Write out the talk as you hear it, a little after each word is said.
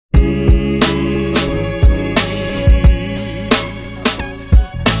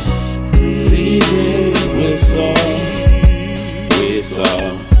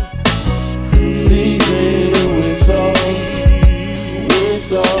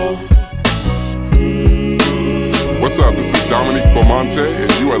What's up? This is Dominique Beaumonte,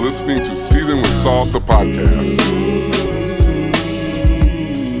 and you are listening to Season with Salt, the podcast.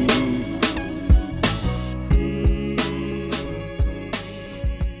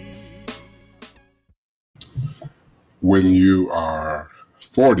 When you are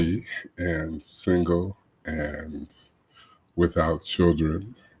 40 and single and without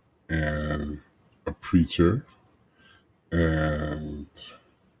children and a preacher and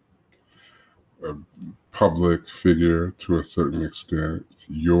a public figure to a certain extent,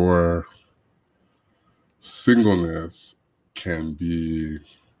 your singleness can be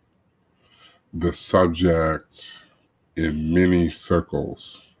the subject in many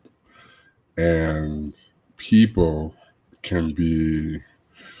circles, and people can be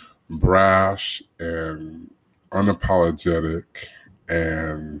brash and unapologetic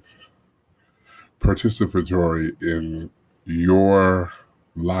and participatory in your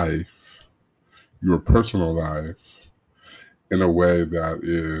life, your personal life, in a way that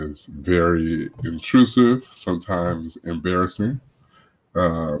is very intrusive, sometimes embarrassing.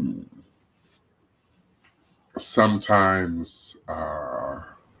 Sometimes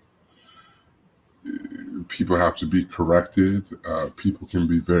people have to be corrected. People can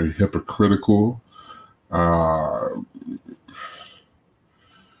be very hypocritical.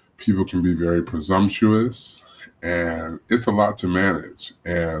 People can be very presumptuous, and it's a lot to manage.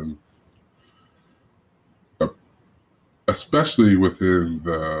 And especially within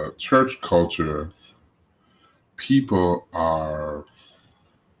the church culture, people are,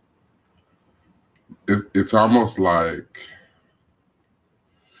 it's almost like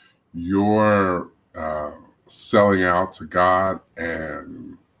you're selling out to God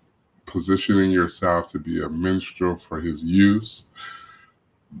and positioning yourself to be a minstrel for his use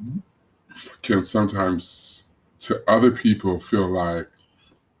can sometimes, to other people, feel like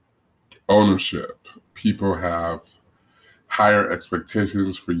ownership. People have higher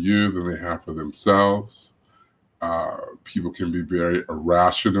expectations for you than they have for themselves. People can be very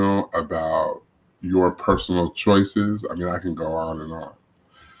irrational about your personal choices. I mean, I can go on and on.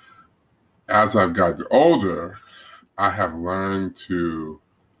 As I've gotten older, I have learned to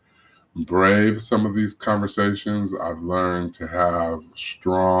brave some of these conversations. I've learned to have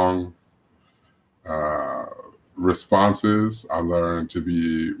strong responses. I learned to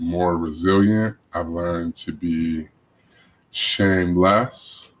be more resilient. I've learned to be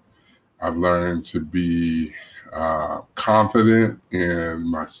shameless. I've learned to be confident in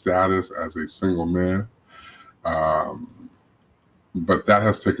my status as a single man. But that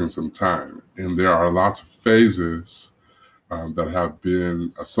has taken some time. And there are lots of phases that have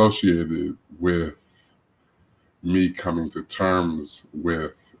been associated with me coming to terms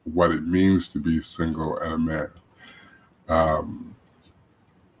with what it means to be single and a man.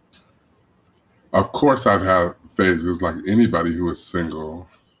 Of course, I've had phases like anybody who is single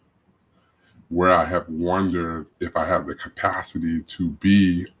where I have wondered if I have the capacity to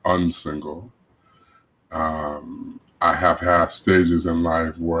be unsingle. I have had stages in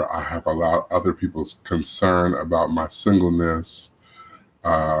life where I have allowed other people's concern about my singleness.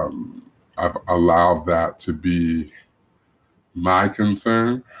 I've allowed that to be my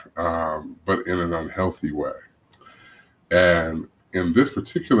concern, but in an unhealthy way. And in this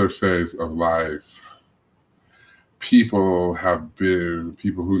particular phase of life, people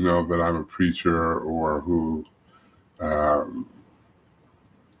who know that I'm a preacher or who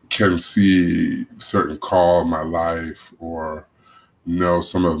can see certain call in my life or know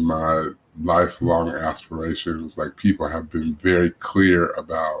some of my lifelong aspirations. Like, people have been very clear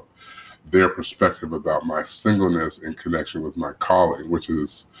about their perspective about my singleness in connection with my calling, which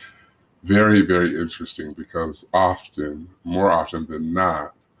is very, very interesting because more often than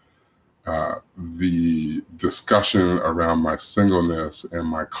not, the discussion around my singleness and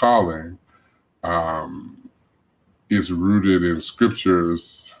my calling is rooted in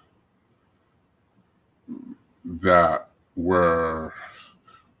scriptures that were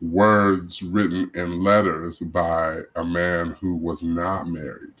words written in letters by a man who was not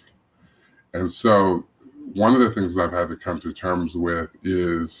married. And so one of the things I've had to come to terms with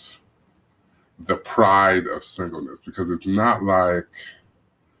is the pride of singleness, because it's not like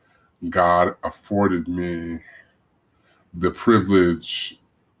God afforded me the privilege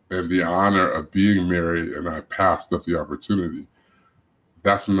and the honor of being married and I passed up the opportunity.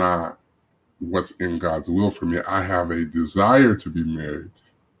 That's not what's in God's will for me. I have a desire to be married,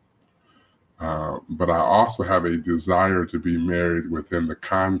 but I also have a desire to be married within the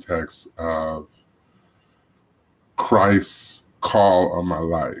context of Christ's call on my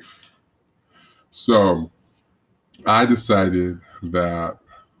life. So I decided that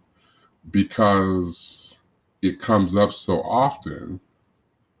because it comes up so often,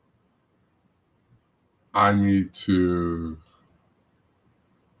 I need to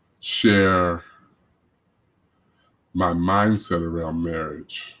share my mindset around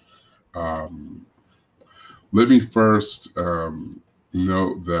marriage. Um, Let me first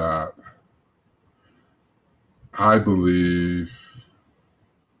note that I believe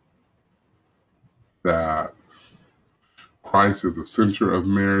that Christ is the center of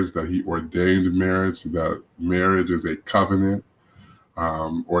marriage, that he ordained marriage, that marriage is a covenant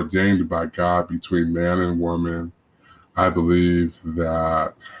ordained by God between man and woman. I believe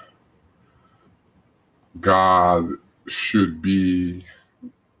that God should be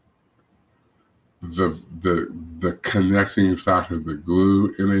the connecting factor, the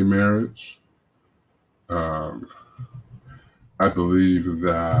glue in a marriage. Um, I believe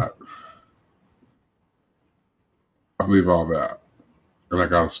all that, and I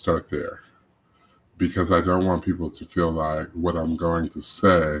got to start there because I don't want people to feel like what I'm going to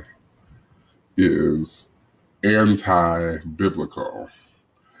say is anti-biblical.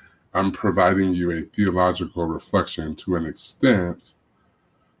 I'm providing you a theological reflection to an extent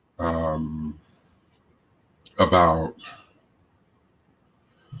um, about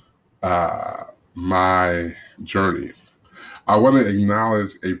my journey. I want to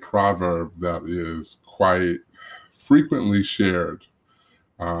acknowledge a proverb that is quite frequently shared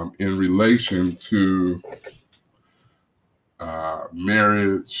in relation to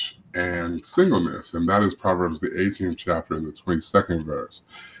marriage and singleness, and that is Proverbs, the 18th chapter, and the 22nd verse.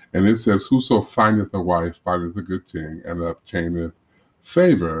 And it says, "Whoso findeth a wife findeth a good thing, and obtaineth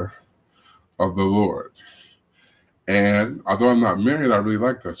favor of the Lord." And although I'm not married, I really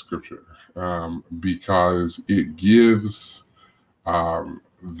like that scripture because it gives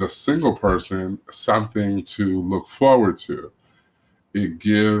the single person something to look forward to. It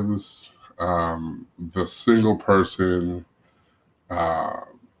gives the single person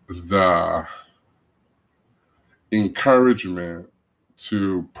the encouragement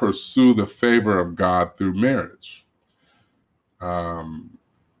to pursue the favor of God through marriage. And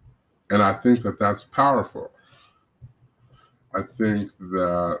I think that that's powerful. I think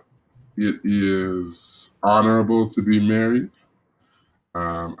that it is honorable to be married.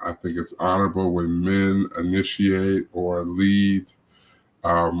 I think it's honorable when men initiate or lead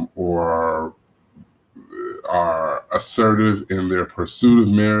or are assertive in their pursuit of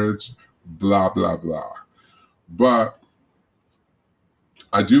marriage, blah, blah, blah. But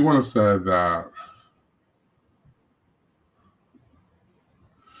I do want to say that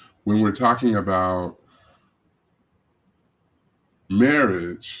when we're talking about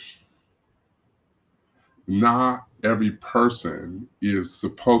marriage, not every person is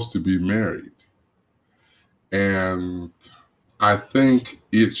supposed to be married. And I think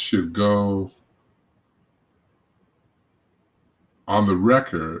it should go on the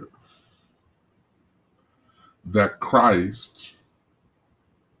record that Christ,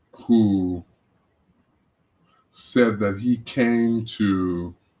 who said that he came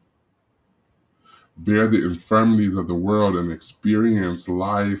to bear the infirmities of the world and experience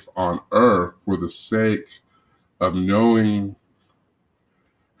life on earth for the sake of knowing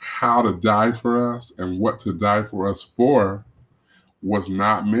how to die for us and what to die for us for, was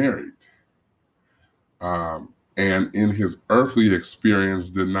not married. And in his earthly experience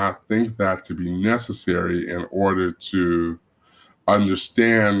did not think that to be necessary in order to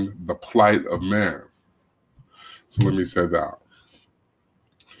understand the plight of man. So let me say that.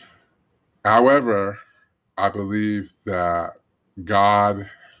 However, I believe that God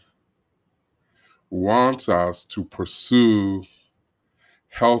wants us to pursue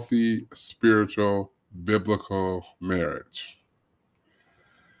healthy, spiritual, biblical marriage.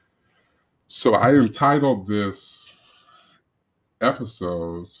 So I entitled this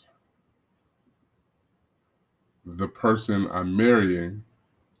episode, "The Person I'm Marrying,"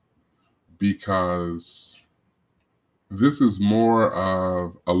 because this is more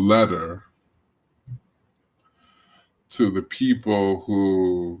of a letter to the people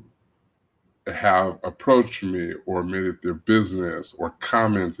who have approached me or made it their business or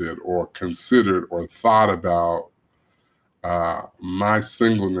commented or considered or thought about my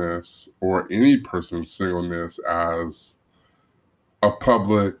singleness or any person's singleness as a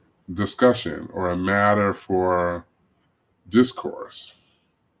public discussion or a matter for discourse.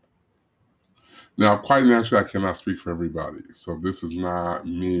 Now, quite naturally, I cannot speak for everybody. So this is not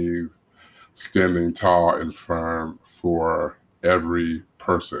me standing tall and firm for every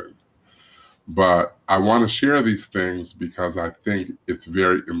person. But I want to share these things because I think it's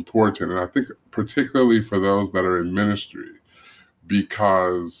very important. And I think particularly for those that are in ministry,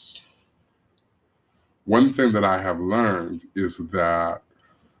 because one thing that I have learned is that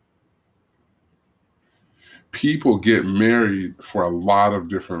people get married for a lot of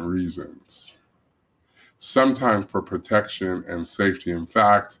different reasons, sometimes for protection and safety. In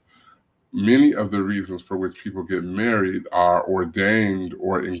fact, many of the reasons for which people get married are ordained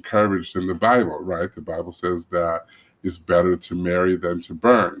or encouraged in the Bible, right? The Bible says that it's better to marry than to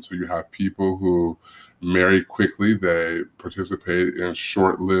burn. So you have people who marry quickly, they participate in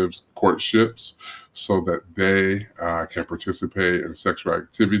short lived courtships so that they can participate in sexual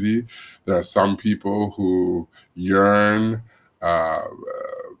activity. There are some people who yearn.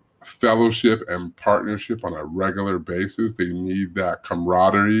 Fellowship and partnership on a regular basis. They need that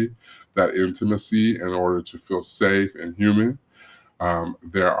camaraderie, that intimacy in order to feel safe and human.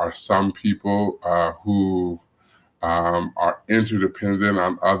 There are some people who are interdependent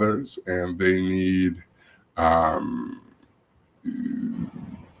on others and they need um,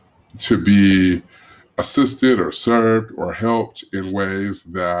 to be assisted or served or helped in ways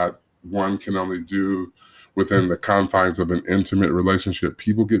that one can only do within the confines of an intimate relationship.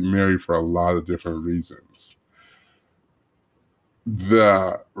 People get married for a lot of different reasons.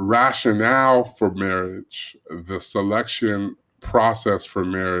 The rationale for marriage, the selection process for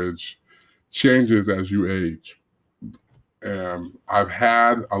marriage changes as you age. And I've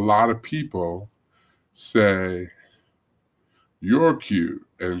had a lot of people say, you're cute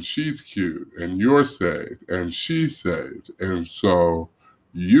and she's cute and you're saved and she's saved. And so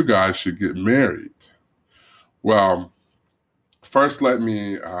you guys should get married. Well, first let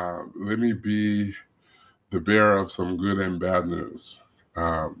me be the bearer of some good and bad news.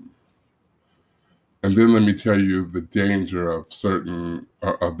 And then let me tell you the danger of certain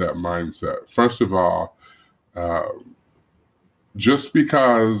of that mindset. First of all, uh, just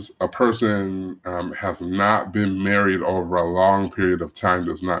because a person has not been married over a long period of time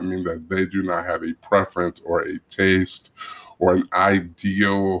does not mean that they do not have a preference or a taste or an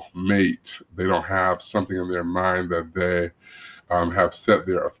ideal mate. They don't have something in their mind that they have set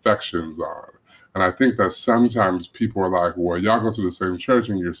their affections on. And I think that sometimes people are like, well, y'all go to the same church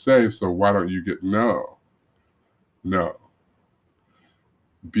and you're saved, so why don't you get no? No,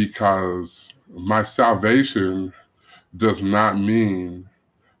 because my salvation does not mean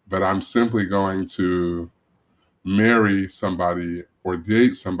that I'm simply going to marry somebody or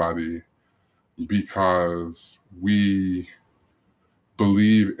date somebody because we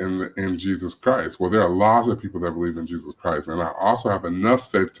believe in Jesus Christ. Well, there are lots of people that believe in Jesus Christ, and I also have enough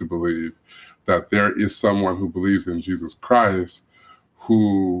faith to believe that there is someone who believes in Jesus Christ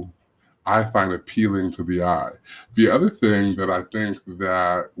who I find appealing to the eye. The other thing that I think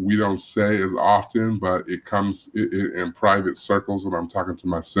that we don't say as often, but it comes in private circles when I'm talking to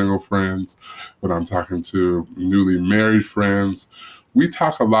my single friends, when I'm talking to newly married friends, we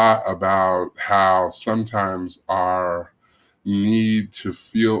talk a lot about how sometimes our need to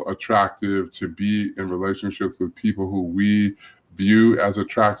feel attractive, to be in relationships with people who we view as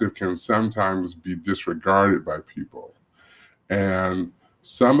attractive can sometimes be disregarded by people. And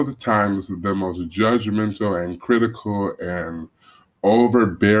some of the times, the most judgmental and critical and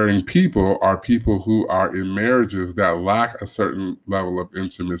overbearing people are people who are in marriages that lack a certain level of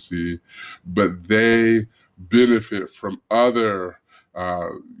intimacy, but they benefit from other, uh,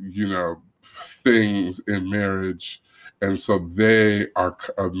 you know, things in marriage. And so they are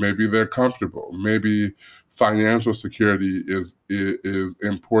maybe they're comfortable. Maybe financial security is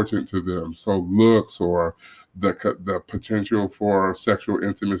important to them. So looks or the potential for sexual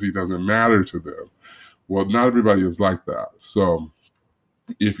intimacy doesn't matter to them. Well, not everybody is like that. So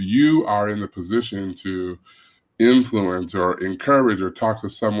if you are in the position to influence or encourage or talk to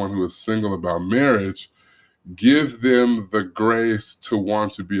someone who is single about marriage, give them the grace to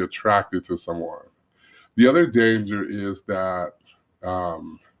want to be attracted to someone. The other danger is that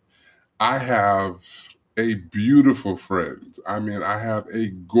um, I have a beautiful friend. I mean, I have a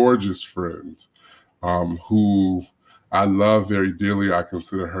gorgeous friend who I love very dearly. I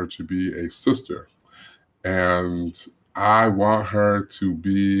consider her to be a sister. And I want her to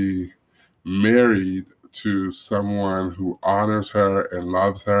be married to someone who honors her and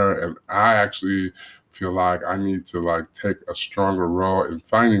loves her. And I actually feel like I need to like take a stronger role in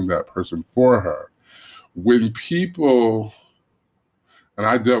finding that person for her. When people, and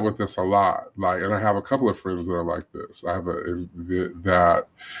I dealt with this a lot, like, and I have a couple of friends that are like this. I have that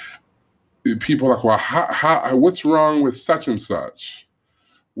people are like, well, what's wrong with such and such?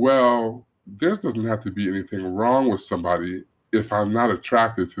 Well, there doesn't have to be anything wrong with somebody. If I'm not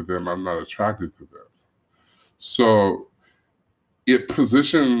attracted to them, I'm not attracted to them. So it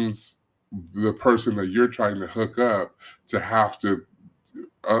positions the person that you're trying to hook up to have to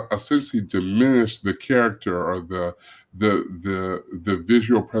essentially diminish the character or the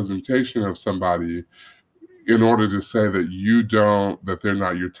visual presentation of somebody in order to say that they're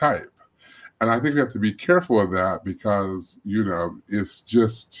not your type. And I think we have to be careful of that because, it's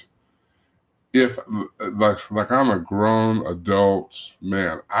just, if like I'm a grown adult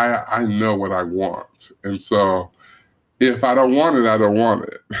man, I know what I want. And so if I don't want it, I don't want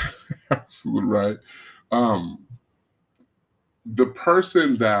it. Absolutely right. Um, the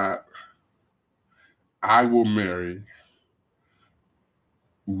person that I will marry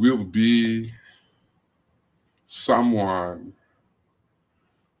will be someone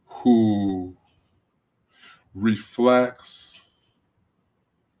who reflects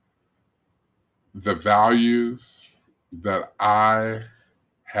the values that I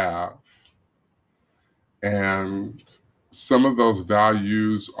have. And some of those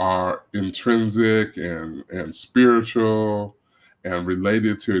values are intrinsic and spiritual and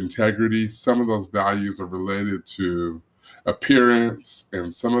related to integrity. Some of those values are related to appearance,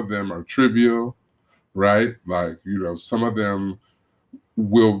 and some of them are trivial, right? Like, some of them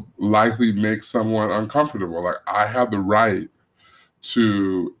will likely make someone uncomfortable. Like, I have the right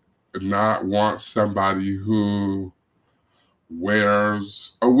to not want somebody who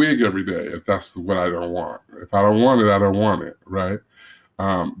wears a wig every day if that's what I don't want. If I don't want it, I don't want it, right?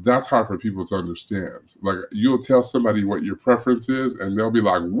 That's hard for people to understand. Like, you'll tell somebody what your preference is, and they'll be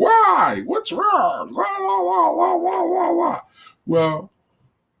like, "Why? What's wrong?" Wah, wah, wah, wah, wah, wah, wah. Well,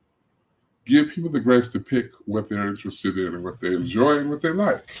 give people the grace to pick what they're interested in and what they enjoy and what they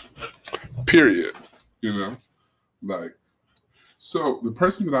like. Period. Like, so the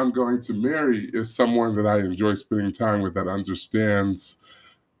person that I'm going to marry is someone that I enjoy spending time with, that understands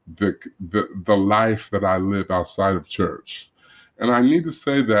the life that I live outside of church. And I need to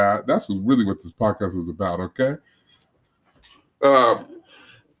say that that's really what this podcast is about, okay?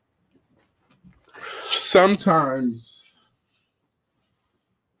 Sometimes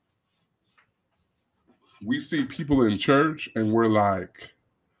we see people in church and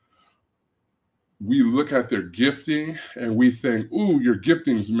we look at their gifting and we think, ooh, your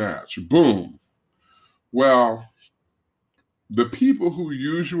giftings match. Boom. Well, the people who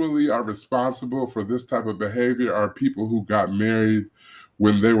usually are responsible for this type of behavior are people who got married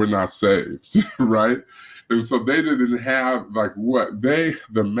when they were not saved, right? And so they didn't have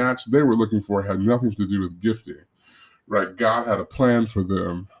the match they were looking for had nothing to do with gifting, right? God had a plan for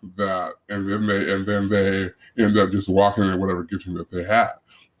them and then they end up just walking in whatever gifting that they had.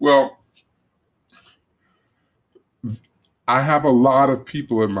 Well, I have a lot of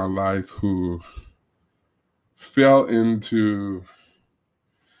people in my life who fell into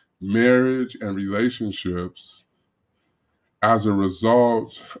marriage and relationships as a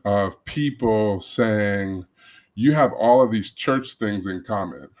result of people saying, you have all of these church things in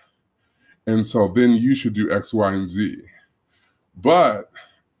common, and so then you should do X, Y, and Z. But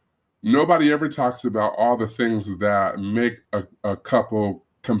nobody ever talks about all the things that make a couple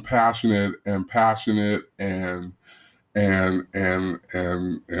compassionate and passionate and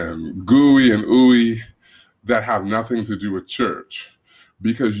gooey and ooey that have nothing to do with church.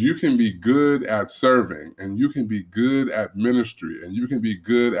 Because you can be good at serving, and you can be good at ministry, and you can be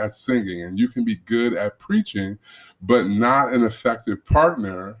good at singing, and you can be good at preaching, but not an effective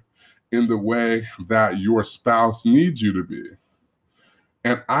partner in the way that your spouse needs you to be.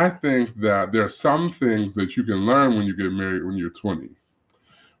 And I think that there are some things that you can learn when you get married when you're 20.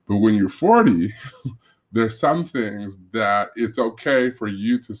 But when you're 40, there's some things that it's okay for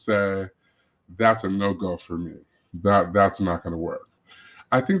you to say, that's a no-go for me. That's not going to work.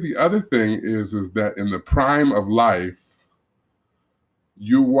 I think the other thing is that in the prime of life,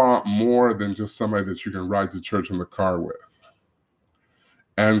 you want more than just somebody that you can ride to church in the car with.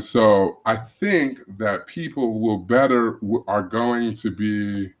 And so I think that people are going to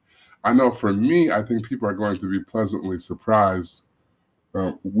be, I know for me, I think people are going to be pleasantly surprised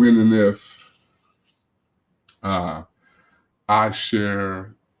when and if I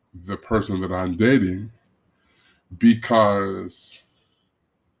share the person that I'm dating, because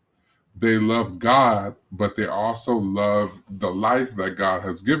they love God, but they also love the life that God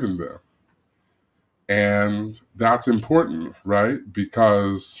has given them. And that's important, right?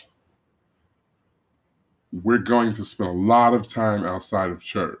 Because we're going to spend a lot of time outside of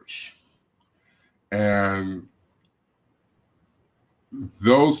church. And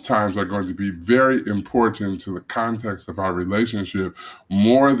those times are going to be very important to the context of our relationship,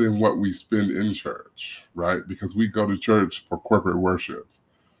 more than what we spend in church, right? Because we go to church for corporate worship.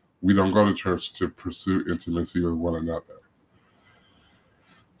 We don't go to church to pursue intimacy with one another.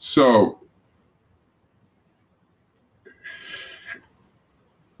 So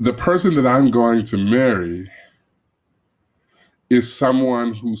the person that I'm going to marry is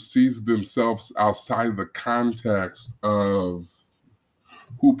someone who sees themselves outside the context of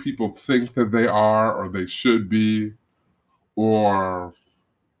who people think that they are or they should be, or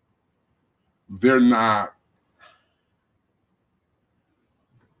they're not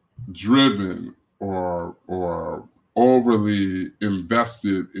driven or overly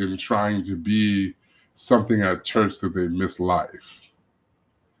invested in trying to be something at church that they miss life.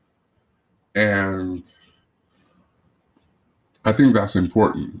 And I think that's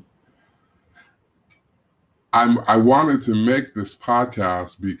important. I wanted to make this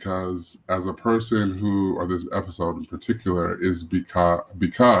podcast because, as a person who, or this episode in particular, is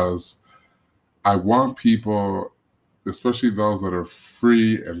because I want people, especially those that are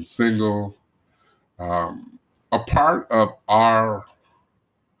free and single, a part of our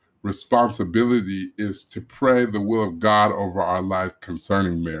responsibility is to pray the will of God over our life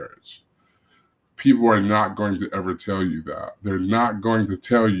concerning marriage. People are not going to ever tell you that. They're not going to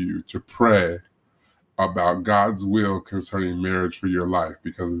tell you to pray about God's will concerning marriage for your life,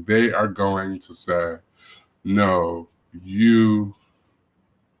 because they are going to say, no, you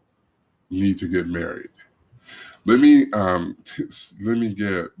need to get married. Let me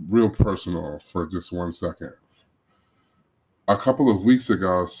get real personal for just 1 second. A couple of weeks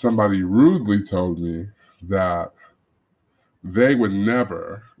ago, somebody rudely told me that they would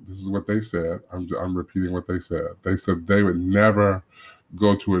never, this is what they said, I'm repeating what they said. They said they would never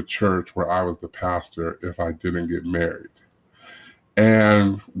go to a church where I was the pastor if I didn't get married.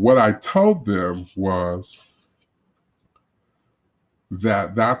 And what I told them was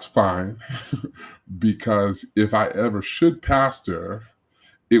that that's fine, because if I ever should pastor,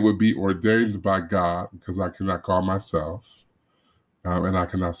 it would be ordained by God, because I cannot call myself, and I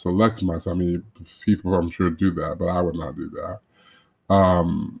cannot select myself. I mean, people I'm sure do that, but I would not do that.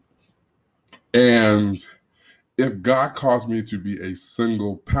 And if God calls me to be a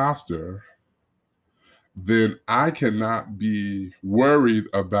single pastor, then I cannot be worried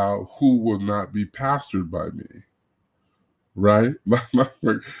about who will not be pastored by me, right?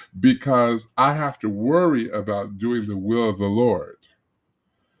 Because I have to worry about doing the will of the Lord.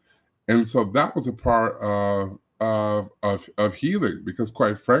 And so that was a part of healing, because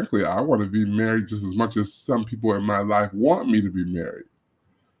quite frankly, I want to be married just as much as some people in my life want me to be married.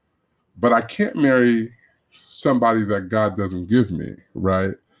 But I can't marry somebody that God doesn't give me,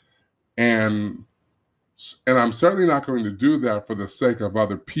 right? And I'm certainly not going to do that for the sake of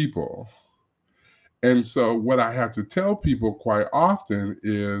other people. And so what I have to tell people quite often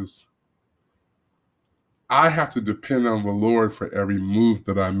is I have to depend on the Lord for every move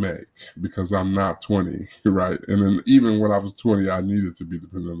that I make, because I'm not 20, right? And then even when I was 20, I needed to be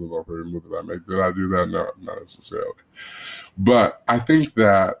dependent on the Lord for every move that I make. Did I do that? No, not necessarily. But I think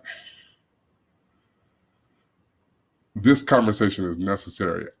that this conversation is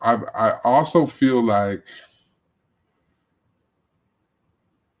necessary. I also feel like,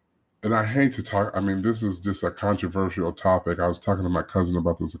 and I hate to talk, I mean, this is just a controversial topic. I was talking to my cousin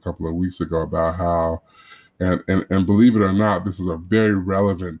about this a couple of weeks ago, about how, and believe it or not, this is a very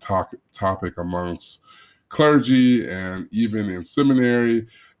relevant topic amongst clergy and even in seminary,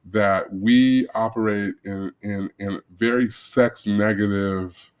 that we operate in very sex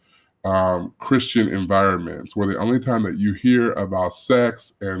negative Christian environments, where the only time that you hear about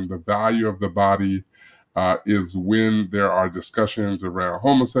sex and the value of the body is when there are discussions around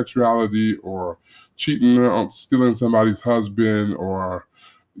homosexuality or cheating on, stealing somebody's husband, or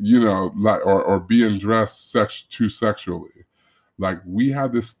or being dressed too sexually. Like, we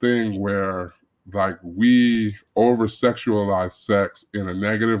have this thing where, like, we over sexualize sex in a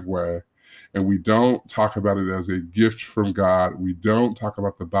negative way, and we don't talk about it as a gift from God. We don't talk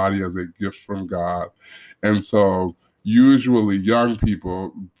about the body as a gift from God. And so usually young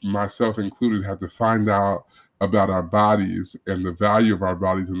people, myself included, have to find out about our bodies and the value of our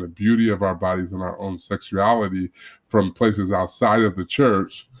bodies and the beauty of our bodies and our own sexuality from places outside of the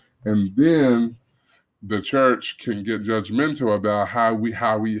church. And then the church can get judgmental about how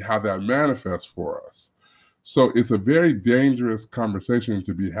that manifests for us. So it's a very dangerous conversation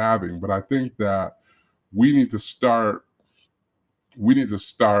to be having, but I think that we need to start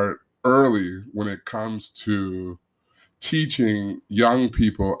early when it comes to teaching young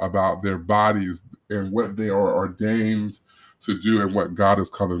people about their bodies and what they are ordained to do and what God has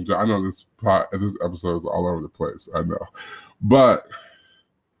called them to do. I know this episode is all over the place, I know. But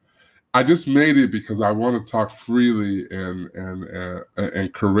I just made it because I want to talk freely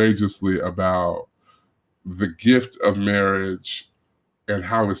and courageously about the gift of marriage and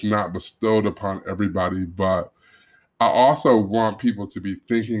how it's not bestowed upon everybody. But I also want people to be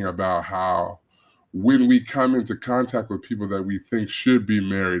thinking about how when we come into contact with people that we think should be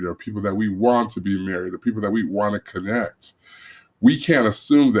married, or people that we want to be married, or people that we want to connect, we can't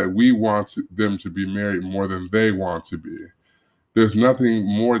assume that we want them to be married more than they want to be. There's nothing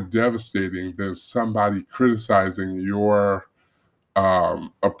more devastating than somebody criticizing your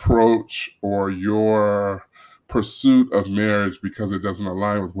approach or your pursuit of marriage because it doesn't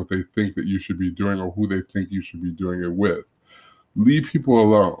align with what they think that you should be doing or who they think you should be doing it with. Leave people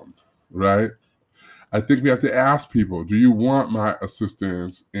alone, right? I think we have to ask people, do you want my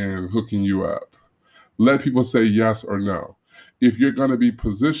assistance in hooking you up? Let people say yes or no. If you're going to be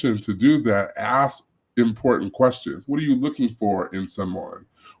positioned to do that, ask important questions. What are you looking for in someone?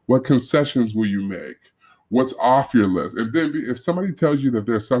 What concessions will you make? What's off your list? And then if somebody tells you that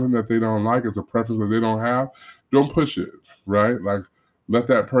there's something that they don't like as a preference that they don't have, don't push it, right? Like, let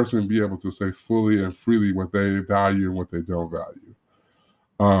that person be able to say fully and freely what they value and what they don't value.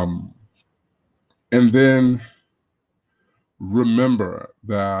 And then remember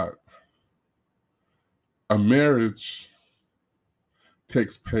that a marriage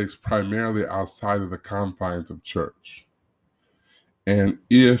takes place primarily outside of the confines of church. And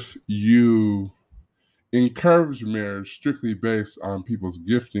if you encourage marriage strictly based on people's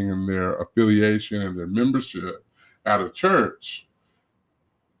gifting and their affiliation and their membership at a church,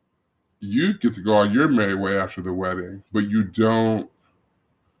 you get to go on your merry way after the wedding, but you don't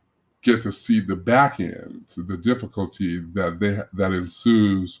get to see the back end, the difficulty that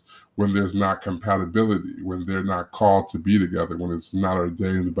ensues when there's not compatibility, when they're not called to be together, when it's not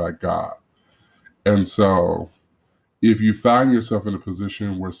ordained by God. And so if you find yourself in a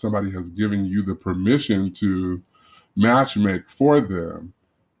position where somebody has given you the permission to matchmake for them,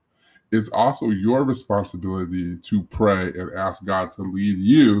 it's also your responsibility to pray and ask God to lead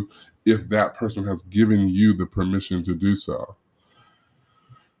you if that person has given you the permission to do so.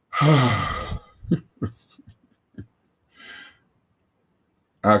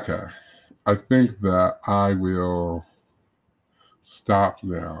 Okay, I think that I will stop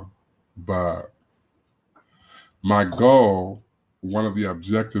now, but my goal, one of the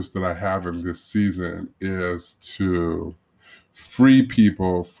objectives that I have in this season, is to free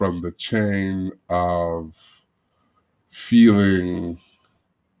people from the chain of feeling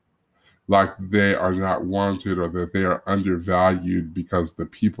like they are not wanted or that they are undervalued because the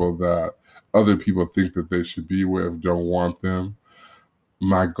people that other people think that they should be with don't want them.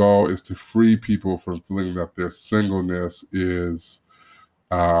 My goal is to free people from feeling that their singleness is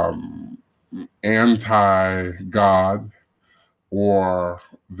anti-God, or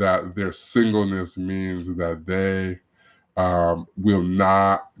that their singleness means that they will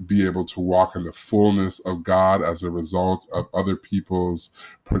not be able to walk in the fullness of God as a result of other people's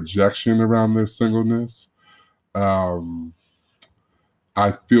projection around their singleness. I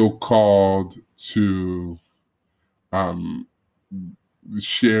feel called to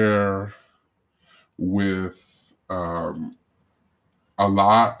share with a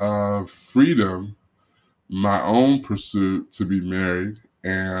lot of freedom my own pursuit to be married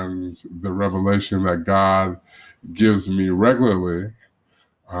and the revelation that God gives me regularly,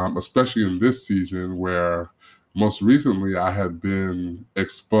 especially in this season where most recently I had been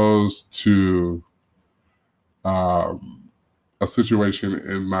exposed to a situation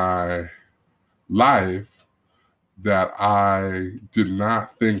in my life that I did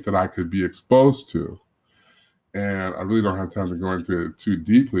not think that I could be exposed to. And I really don't have time to go into it too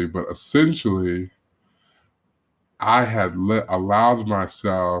deeply, but essentially, I had allowed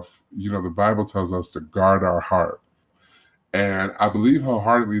myself, the Bible tells us to guard our heart. And I believe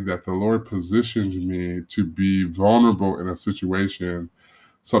wholeheartedly that the Lord positioned me to be vulnerable in a situation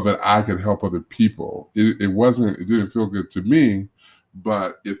so that I could help other people. It didn't feel good to me,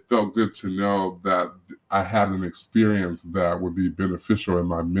 but it felt good to know that I had an experience that would be beneficial in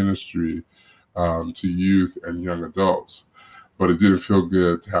my ministry to youth and young adults. But it didn't feel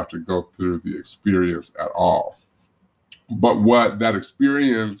good to have to go through the experience at all. But what that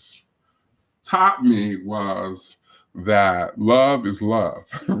experience taught me was that love is love,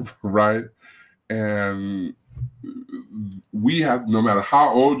 right? And no matter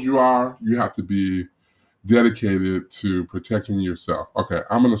how old you are, you have to be dedicated to protecting yourself. Okay,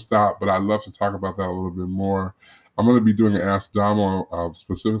 I'm going to stop, but I'd love to talk about that a little bit more. I'm going to be doing an Ask Damo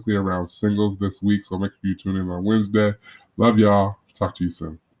specifically around singles this week, so make sure you tune in on Wednesday. Love y'all. Talk to you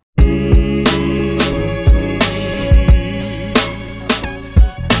soon.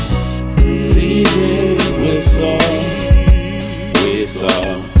 Season with salt.